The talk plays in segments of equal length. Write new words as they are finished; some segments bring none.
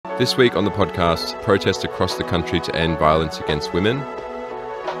This week on the podcast, protests across the country to end violence against women.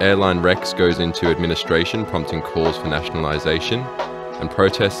 Airline Rex goes into administration, prompting calls for nationalisation. And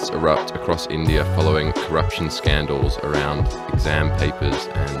protests erupt across India following corruption scandals around exam papers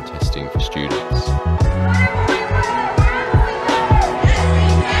and testing for students.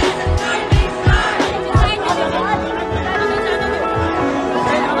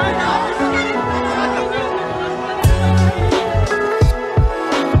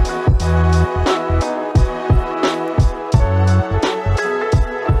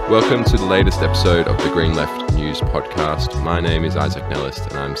 Welcome to the latest episode of the Green Left News podcast. My name is Isaac Nellist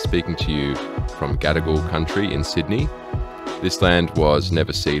and I'm speaking to you from Gadigal country in Sydney. This land was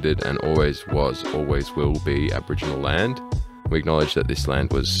never ceded and always will be Aboriginal land. We acknowledge that this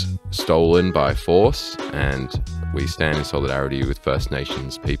land was stolen by force, and we stand in solidarity with First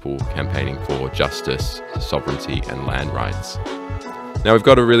Nations people campaigning for justice, sovereignty and land rights. Now, we've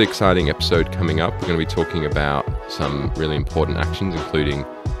got a really exciting episode coming up. We're going to be talking about some really important actions, including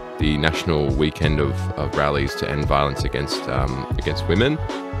the national weekend of rallies to end violence against women,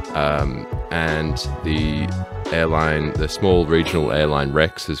 and the small regional airline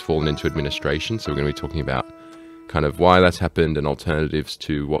Rex has fallen into administration. So we're going to be talking about kind of why that's happened and alternatives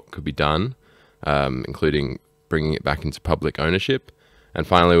to what could be done, including bringing it back into public ownership. And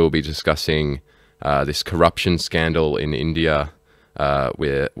finally, we'll be discussing this corruption scandal in India,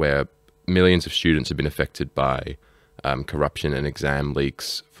 where millions of students have been affected by corruption and exam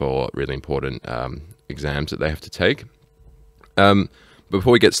leaks for really important exams that they have to take.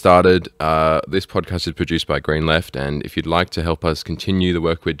 Before we get started, this podcast is produced by Green Left, and if you'd like to help us continue the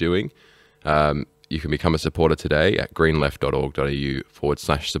work we're doing, you can become a supporter today at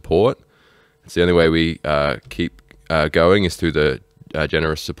greenleft.org.au/support. It's the only way we keep going is through the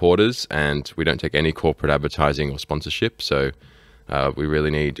generous supporters, and we don't take any corporate advertising or sponsorship, so we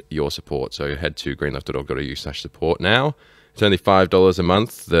really need your support. So head to greenleft.org.au/support now. It's only $5 a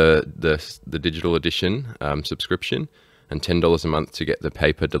month, the digital edition subscription, and $10 a month to get the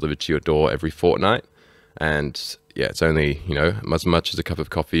paper delivered to your door every fortnight. And yeah, it's only, as much as a cup of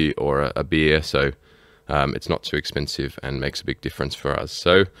coffee or a beer. So it's not too expensive and makes a big difference for us.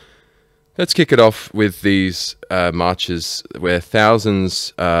 So let's kick it off with these marches where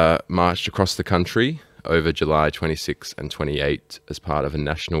thousands marched across the country over July 26 and 28 as part of a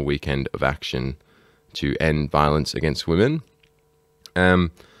national weekend of action to end violence against women.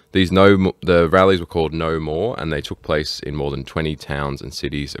 The rallies were called No More, and they took place in more than 20 towns and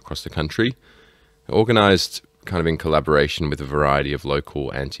cities across the country, organised kind of in collaboration with a variety of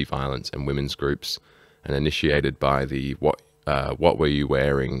local anti-violence and women's groups, and initiated by the What Were You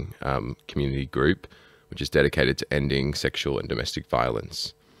Wearing community group, which is dedicated to ending sexual and domestic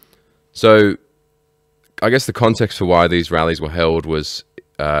violence. So I guess the context for why these rallies were held was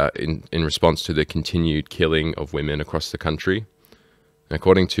in response to the continued killing of women across the country.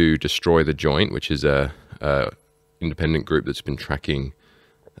 According to Destroy the Joint, which is a independent group that's been tracking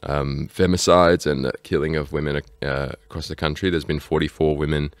femicides and the killing of women across the country, there's been 44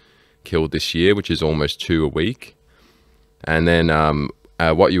 women killed this year, which is almost 2 a week. And then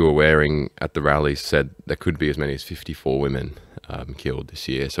What You Were Wearing at the rally said there could be as many as 54 women killed this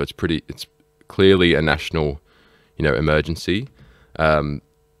year. So it's clearly a national, emergency.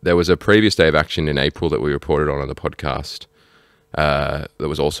 There was a previous day of action in April that we reported on the podcast that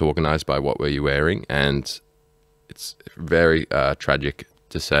was also organised by What Were You Wearing, and it's very tragic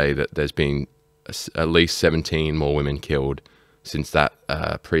to say that there's been at least 17 more women killed since that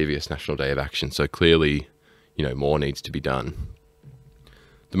previous national day of action. So clearly, more needs to be done.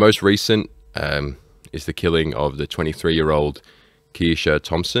 The most recent is the killing of the 23-year-old Keisha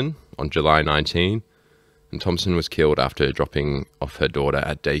Thompson on July 19, and Thompson was killed after dropping off her daughter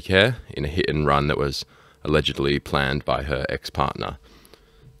at daycare in a hit and run that was allegedly planned by her ex-partner.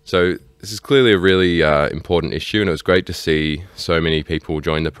 So this is clearly a really important issue, and it was great to see so many people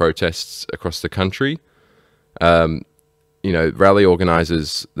join the protests across the country. Rally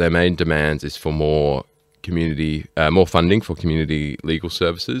organisers, their main demands is for more funding for community legal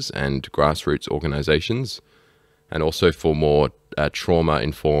services and grassroots organisations, and also for more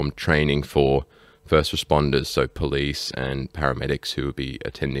trauma-informed training for first responders, so police and paramedics who will be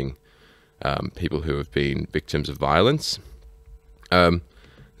attending people who have been victims of violence.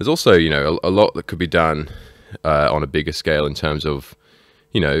 There's also, a lot that could be done on a bigger scale in terms of,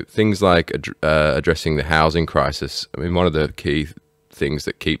 things like addressing the housing crisis. I mean, one of the key things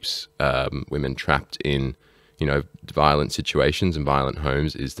that keeps women trapped in, violent situations and violent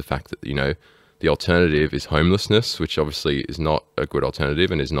homes is the fact that, the alternative is homelessness, which obviously is not a good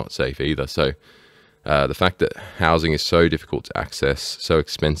alternative and is not safe either. So The fact that housing is so difficult to access, so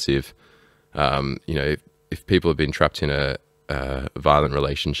expensive, if people have been trapped in a violent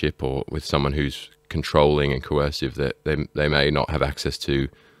relationship or with someone who's controlling and coercive, that they may not have access to,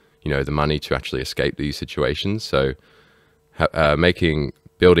 the money to actually escape these situations. So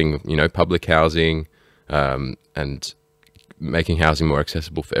building, public housing and making housing more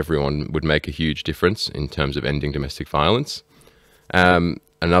accessible for everyone would make a huge difference in terms of ending domestic violence.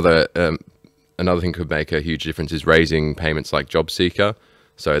 Another thing could make a huge difference is raising payments like job seeker,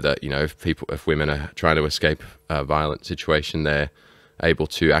 so that if women are trying to escape a violent situation, they're able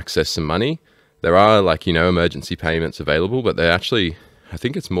to access some money. There are emergency payments available, but they're actually, I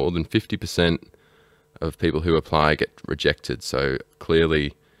think it's more than 50% of people who apply get rejected. So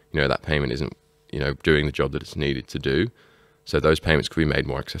clearly, that payment isn't doing the job that it's needed to do. So those payments could be made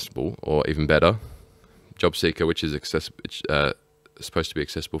more accessible, or even better, job seeker, which is supposed to be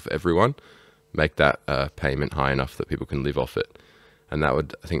accessible for everyone, make that payment high enough that people can live off it. And that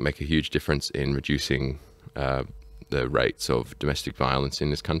would, I think, make a huge difference in reducing the rates of domestic violence in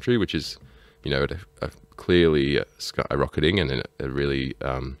this country, which is, clearly skyrocketing and a really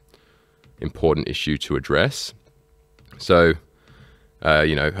important issue to address. So,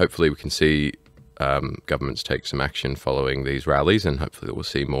 hopefully we can see governments take some action following these rallies, and hopefully we'll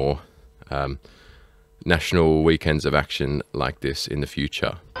see more national weekends of action like this in the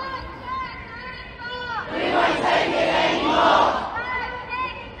future.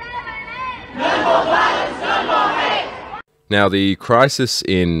 Now, the crisis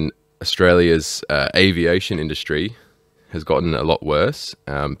in Australia's aviation industry has gotten a lot worse,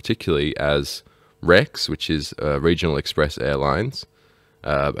 particularly as Rex, which is Regional Express Airlines,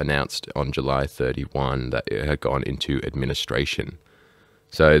 announced on July 31 that it had gone into administration.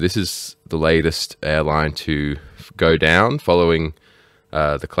 So this is the latest airline to go down following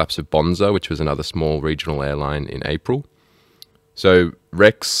the collapse of Bonza, which was another small regional airline, in April. So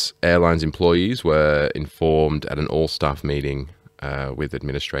Rex Airlines employees were informed at an all-staff meeting with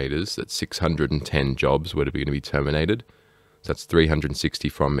administrators that 610 jobs were going to be terminated. So that's 360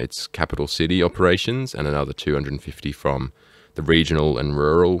 from its capital city operations and another 250 from the regional and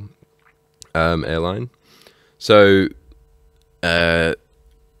rural airline. So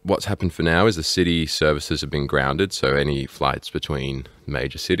what's happened for now is the city services have been grounded, so any flights between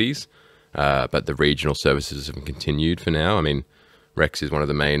major cities, but the regional services have continued for now. I mean, Rex is one of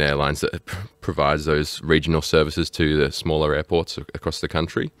the main airlines that provides those regional services to the smaller airports across the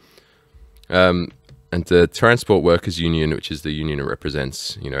country. And the Transport Workers Union, which is the union that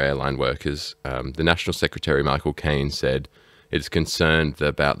represents, airline workers, the National Secretary, Michael Caine, said it is concerned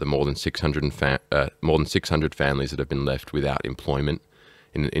about the more than 600 families that have been left without employment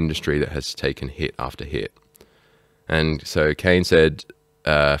in an industry that has taken hit after hit. And so Caine said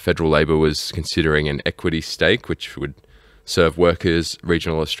federal Labor was considering an equity stake, which would serve workers,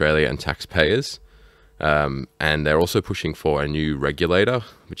 regional Australia and taxpayers. And they're also pushing for a new regulator,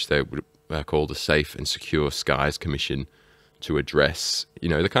 which they would call the Safe and Secure Skies Commission, to address,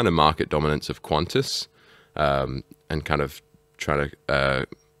 the kind of market dominance of Qantas, and kind of try to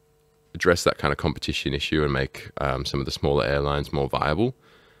address that kind of competition issue and make some of the smaller airlines more viable.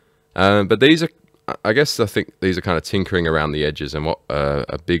 But these are, I think these are kind of tinkering around the edges, and what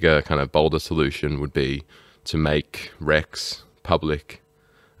a bigger, kind of bolder solution would be to make Rex public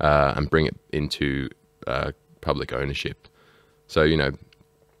and bring it into public ownership. So,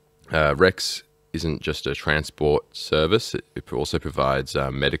 Rex isn't just a transport service. It also provides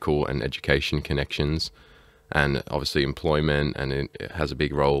medical and education connections, and obviously employment, and it has a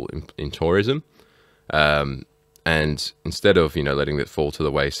big role in tourism. And instead of, letting it fall to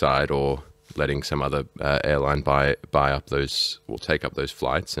the wayside or letting some other airline buy up those, or take up those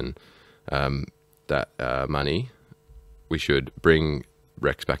flights and that money, we should bring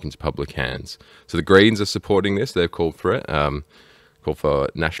Rex back into public hands. So the Greens are supporting this. They've called for it, called for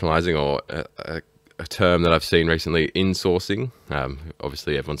nationalising, or a term that I've seen recently, insourcing.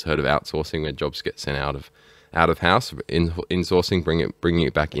 Obviously, everyone's heard of outsourcing, where jobs get sent out of house. Insourcing, bringing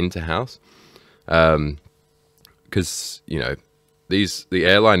it back into house, because the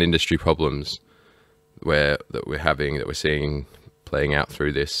airline industry problems that we're seeing playing out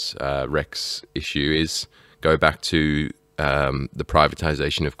through this Rex issue go back to the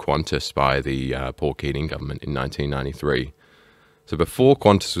privatisation of Qantas by the Paul Keating government in 1993. So before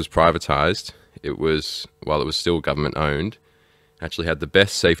Qantas was privatised, while it was still government owned, actually had the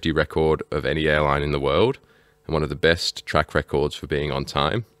best safety record of any airline in the world, and one of the best track records for being on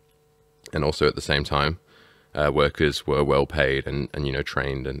time. And also at the same time, workers were well paid and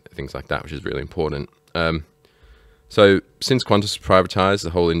trained and things like that, which is really important. So since Qantas was privatised,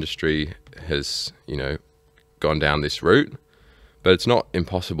 the whole industry has, gone down this route, but it's not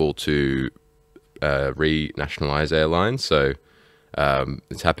impossible to re-nationalize airlines. So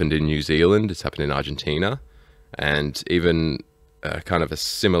it's happened in New Zealand, it's happened in Argentina, and even kind of a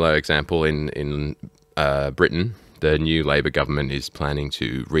similar example in Britain. The new Labour government is planning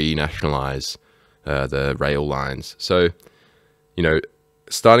to re-nationalise the rail lines. So,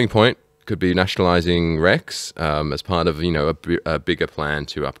 starting point could be nationalising Rex as part of, a bigger plan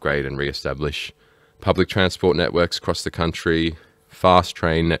to upgrade and re-establish public transport networks across the country, fast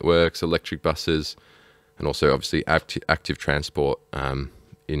train networks, electric buses, and also obviously active transport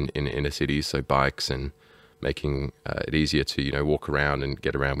in inner cities, so bikes, and making it easier to, walk around and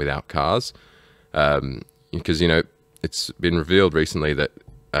get around without cars. Because, it's been revealed recently that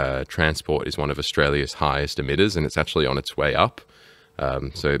transport is one of Australia's highest emitters, and it's actually on its way up.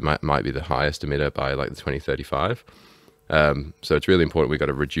 So it might be the highest emitter by like the 2035. So it's really important we've got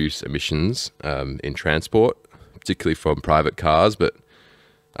to reduce emissions in transport, particularly from private cars, but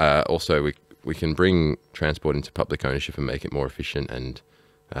also we can bring transport into public ownership and make it more efficient and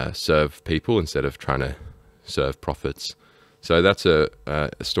serve people instead of trying to serve profits. So that's a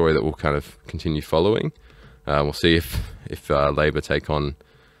story that we'll kind of continue following. We'll see if Labor take on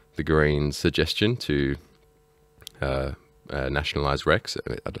the Greens' suggestion to nationalise Rex.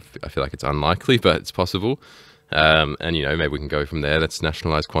 I feel like it's unlikely, but it's possible. And, maybe we can go from there. Let's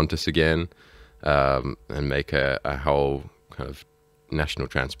nationalise Qantas again and make a whole kind of national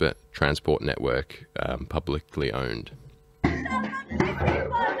transport network publicly owned.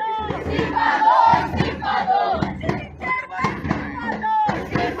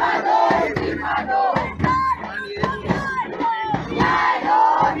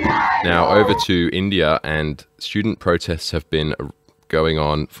 Now over to India, and student protests have been going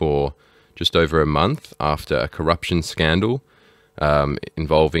on for just over a month after a corruption scandal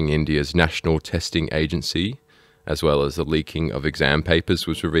involving India's national testing agency, as well as the leaking of exam papers,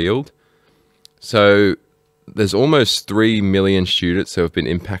 was revealed. So there's almost 3 million students who have been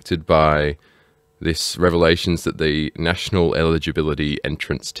impacted by this revelations that the National Eligibility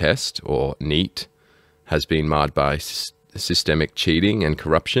Entrance Test, or NEET, has been marred by systemic cheating and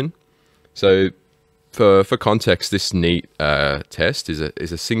corruption. So for context, this NEET test is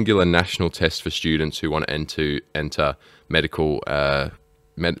a singular national test for students who want to enter medical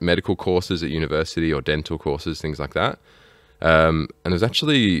courses at university, or dental courses, things like that. And it was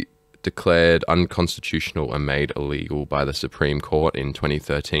actually declared unconstitutional and made illegal by the Supreme Court in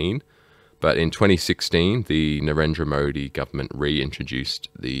 2013. But in 2016, the Narendra Modi government reintroduced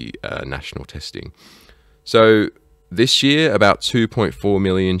the national testing. So this year, about 2.4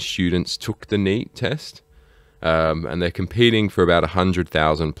 million students took the NEET test, and they're competing for about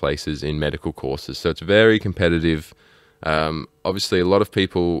 100,000 places in medical courses. So it's very competitive. Obviously, a lot of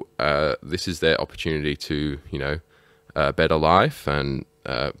people, this is their opportunity to, a better life and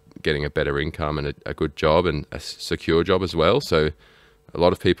getting a better income and a good job and a secure job as well. So a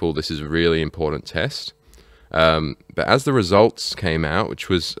lot of people, this is a really important test. But as the results came out, which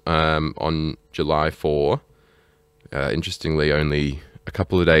was on July 4, interestingly, only a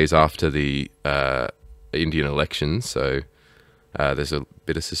couple of days after the Indian elections, so there's a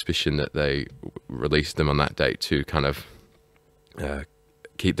bit of suspicion that they released them on that date to kind of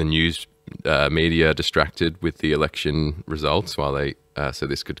keep the news media distracted with the election results, while they so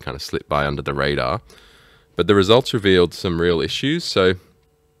this could kind of slip by under the radar. But the results revealed some real issues. So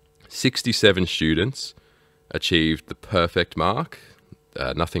 67 students achieved the perfect mark,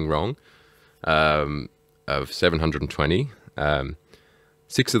 nothing wrong, of 720.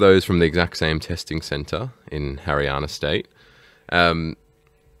 6 of those from the exact same testing centre in Haryana state.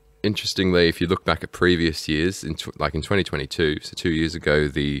 Interestingly, if you look back at previous years, like in 2022, so 2 years ago,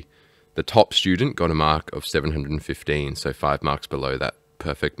 the top student got a mark of 715, so 5 marks below that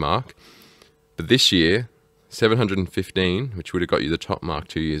perfect mark. But this year, 715, which would have got you the top mark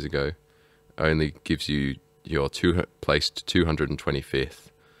 2 years ago, only gives you your placed 225th.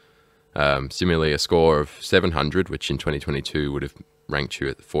 Similarly, a score of 700, which in 2022 would have ranked you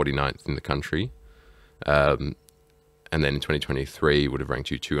at 49th in the country, and then in 2023 would have ranked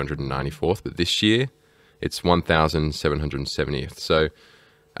you 294th, but this year it's 1,770th. So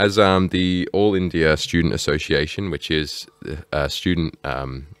as the All India Student Association, which is a student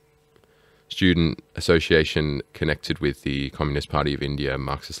association connected with the Communist Party of India,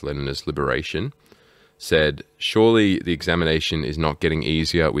 Marxist-Leninist Liberation, said, surely the examination is not getting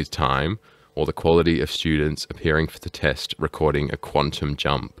easier with time, or the quality of students appearing for the test recording a quantum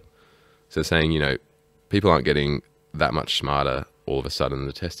jump. So saying, people aren't getting that much smarter all of a sudden,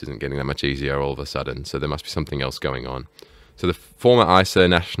 the test isn't getting that much easier all of a sudden, so there must be something else going on. So the former ISA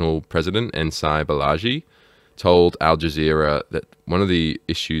national president, Ensai Balaji, told Al Jazeera that one of the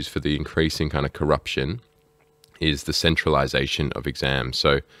issues for the increasing kind of corruption is the centralization of exams.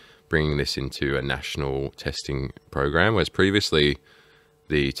 So bringing this into a national testing program, whereas previously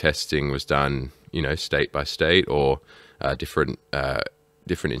the testing was done, state by state, or different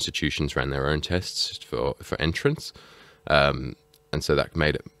institutions ran their own tests for entrance. And so that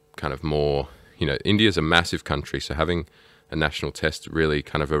made it kind of more, India's a massive country, so having a national test really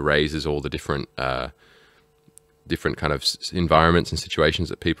kind of erases all the different kind of environments and situations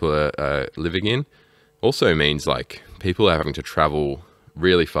that people are living in. Also means like people are having to travel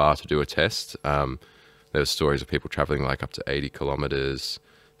really far to do a test. There's stories of people traveling like up to 80 kilometers,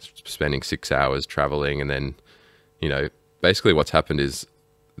 spending 6 hours traveling, and then, basically what's happened is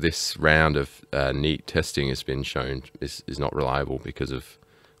this round of NEET testing has been shown is not reliable because of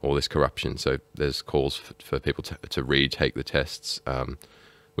all this corruption. So there's calls for people to retake the tests,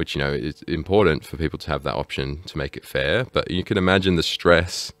 which, is important for people to have that option to make it fair. But you can imagine the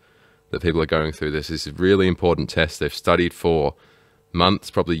stress that people are going through. This is a really important test they've studied for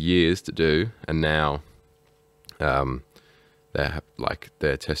months, probably years to do, and now their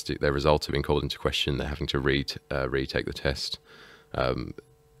results have been called into question. They're having to retake the test. You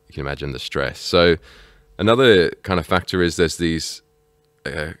can imagine the stress. So another kind of factor is there's these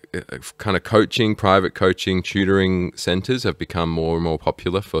kind of private coaching, tutoring centers have become more and more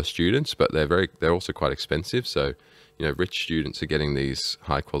popular for students, but they're also quite expensive. So, rich students are getting these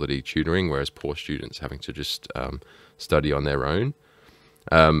high quality tutoring, whereas poor students having to just study on their own.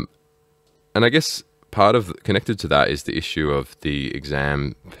 And I guess connected to that is the issue of the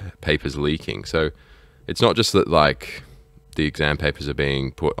exam papers leaking. So it's not just that like the exam papers are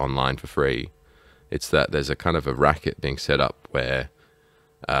being put online for free. It's that there's a kind of a racket being set up where,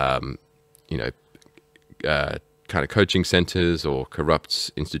 kind of coaching centers or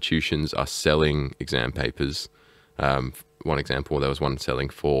corrupt institutions are selling exam papers. One example, there was one selling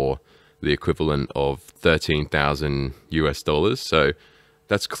for the equivalent of $13,000 US. So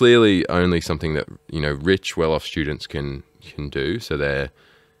that's clearly only something that, rich, well-off students can do. So they're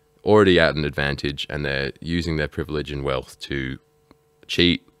already at an advantage, and they're using their privilege and wealth to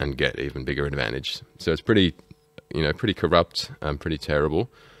cheat and get even bigger advantage. So it's pretty corrupt and pretty terrible.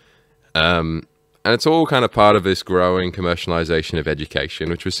 And it's all kind of part of this growing commercialization of education,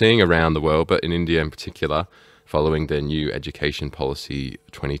 which we're seeing around the world, but in India in particular, following their new education policy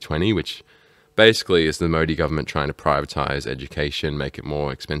 2020, which basically is the Modi government trying to privatize education, make it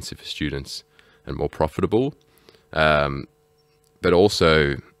more expensive for students and more profitable. But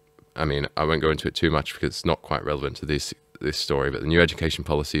also, I won't go into it too much because it's not quite relevant to this story, but the new education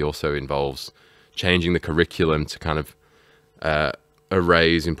policy also involves changing the curriculum to kind of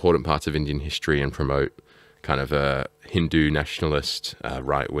erase important parts of Indian history and promote kind of a Hindu nationalist,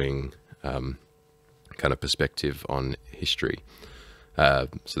 right-wing kind of perspective on history. So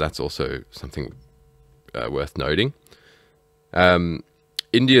that's also something worth noting.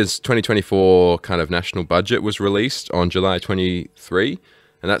 India's 2024 kind of national budget was released on July 23,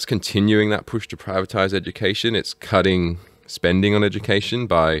 and that's continuing that push to privatize education. It's cutting spending on education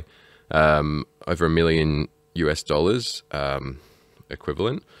by over $1 million US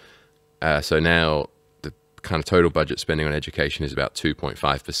equivalent. So now the kind of total budget spending on education is about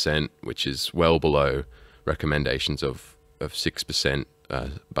 2.5%, which is well below recommendations of 6%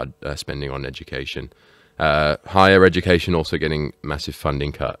 spending on education. Higher education also getting massive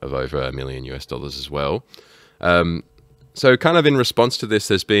funding cut of over $1 million US as well. So kind of in response to this,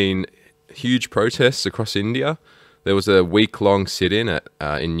 there's been huge protests across India. There was a week-long sit-in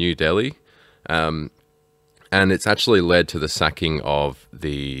in New Delhi, and it's actually led to the sacking of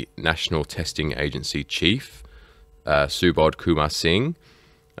the National Testing Agency chief, Subodh Kumar Singh.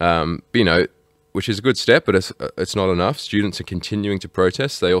 Which is a good step, but it's not enough. Students are continuing to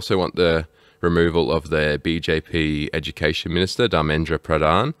protest. They also want the removal of their BJP education minister, Dharmendra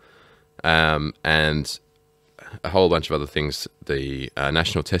Pradhan, and a whole bunch of other things. The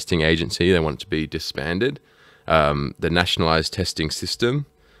National Testing Agency, they want it to be disbanded. The nationalized testing system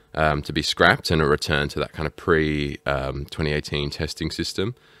to be scrapped and a return to that kind of pre-2018 testing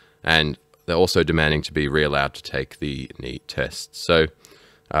system. And they're also demanding to be re-allowed to take the NEET test. So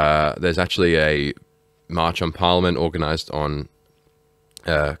there's actually a march on Parliament organised on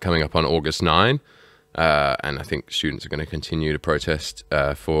coming up on August 9, and I think students are going to continue to protest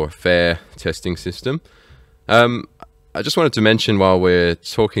for a fair testing system. I just wanted to mention, while we're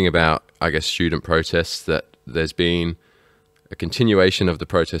talking about, student protests, that there's been a continuation of the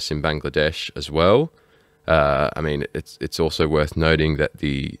protests in Bangladesh as well. I mean, it's also worth noting that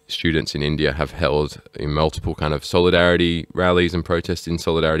the students in India have held in multiple kind of solidarity rallies and protests in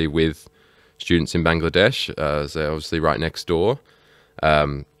solidarity with students in Bangladesh, as they're obviously right next door.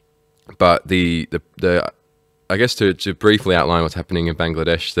 But I guess to briefly outline what's happening in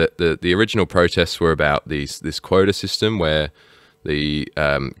Bangladesh, that the original protests were about this quota system where the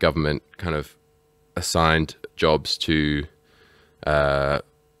government kind of assigned jobs to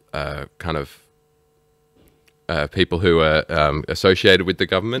people who were associated with the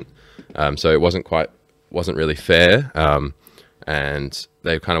government. So it wasn't really fair, and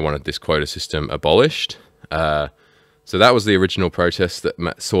they kind of wanted this quota system abolished. So that was the original protest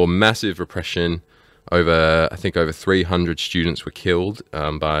that saw massive repression. I think over 300 students were killed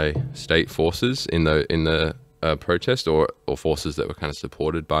by state forces in the protest, or forces that were kind of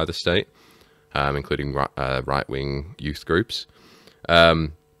supported by the state, including right-wing youth groups.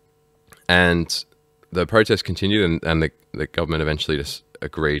 And the protest continued, and the government eventually just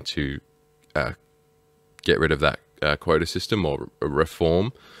agreed to get rid of that quota system, or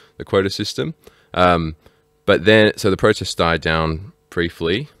reform the quota system. But then, so the protests died down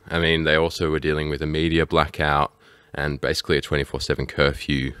briefly. I mean, they also were dealing with a media blackout and basically a 24/7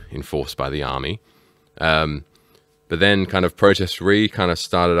 curfew enforced by the army. But then kind of protests kind of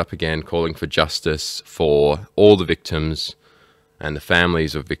started up again, calling for justice for all the victims and the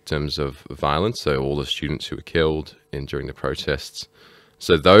families of victims of violence, so all the students who were killed during the protests.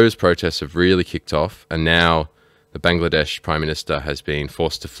 So those protests have really kicked off, and now the Bangladesh Prime Minister has been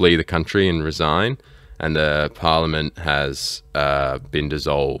forced to flee the country and resign, and the parliament has been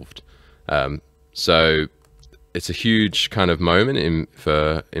dissolved. So it's a huge kind of moment in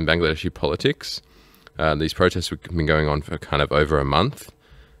Bangladeshi politics. These protests have been going on for kind of over a month.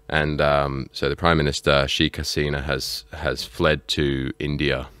 And so the Prime Minister, Sheikh Hasina, has fled to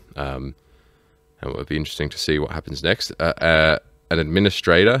India. And it will be interesting to see what happens next. An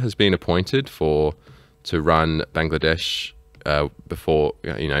administrator has been appointed to run Bangladesh before,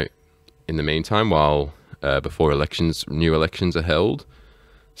 in the meantime, while before new elections are held.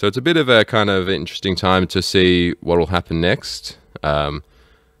 So it's a bit of a kind of interesting time to see what will happen next.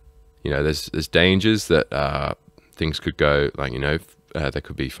 There's dangers that things could go, there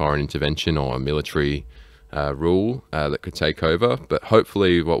could be foreign intervention or a military rule that could take over. But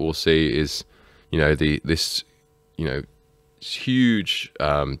hopefully what we'll see is, this huge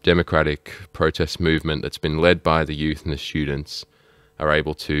democratic protest movement that's been led by the youth and the students are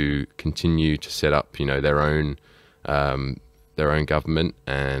able to continue to set up, their own government,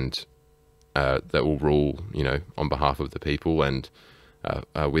 and that will rule, on behalf of the people and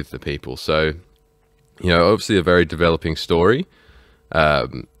with the people. So, obviously a very developing story.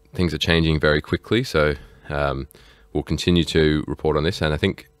 Things are changing very quickly, so we'll continue to report on this, and I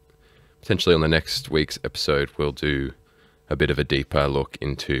think potentially on the next week's episode we'll do a bit of a deeper look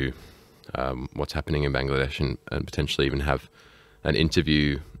into what's happening in Bangladesh, and potentially even have an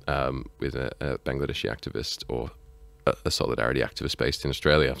interview with a Bangladeshi activist or a solidarity activist based in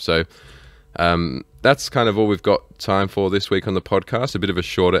Australia. So that's kind of all we've got time for this week on the podcast. A bit of a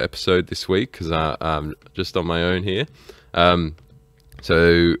shorter episode this week because I'm just on my own here.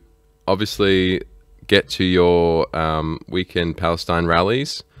 So obviously get to your weekend Palestine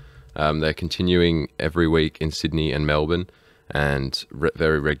rallies. They're continuing every week in Sydney and Melbourne, and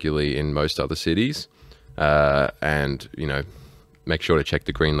very regularly in most other cities. And, make sure to check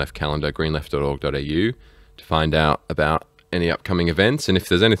the Green Left calendar, greenleft.org.au, to find out about any upcoming events. And if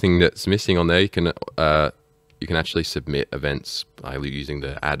there's anything that's missing on there, you can actually submit events by using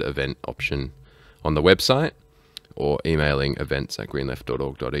the add event option on the website, or emailing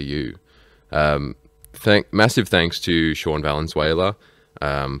events@greenleft.org.au. Massive thanks to Sean Valenzuela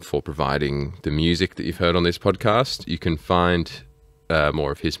for providing the music that you've heard on this podcast. You can find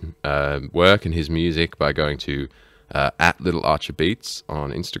more of his work and his music by going to @LittleArcherBeats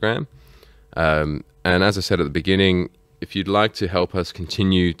on Instagram. And as I said at the beginning, if you'd like to help us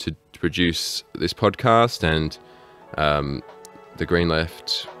continue to produce this podcast and the Green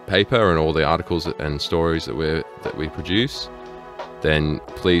Left paper and all the articles and stories that we produce, then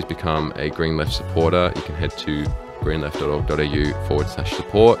please become a Green Left supporter. You can head to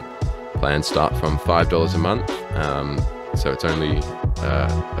greenleft.org.au/support. Plans start from $5 a month, so it's only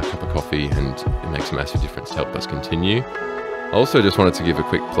a cup of coffee, and it makes a massive difference to help us continue. I also just wanted to give a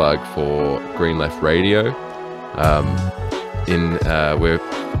quick plug for Green Left Radio. Where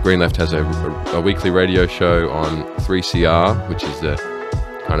Green Left has a weekly radio show on 3CR, which is the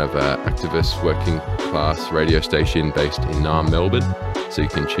kind of activist working class radio station based in Naarm, Melbourne. So you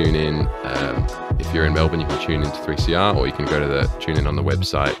can tune in, if you're in Melbourne, you can tune into 3CR, or you can go to tune in on the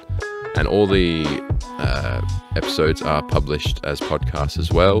website And all the episodes are published as podcasts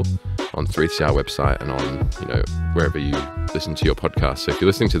as well on 3CR website and on, wherever you listen to your podcast. So if you're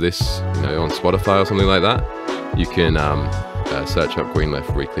listening to this, on Spotify or something like that, you can search up Green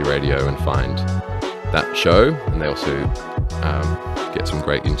Left Weekly Radio and find that show. And they also get some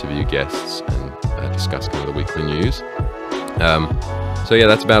great interview guests and discuss kind of the weekly news. So yeah,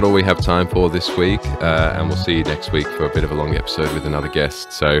 that's about all we have time for this week. And we'll see you next week for a bit of a long episode with another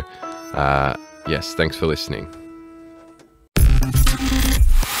guest. So yes, thanks for listening.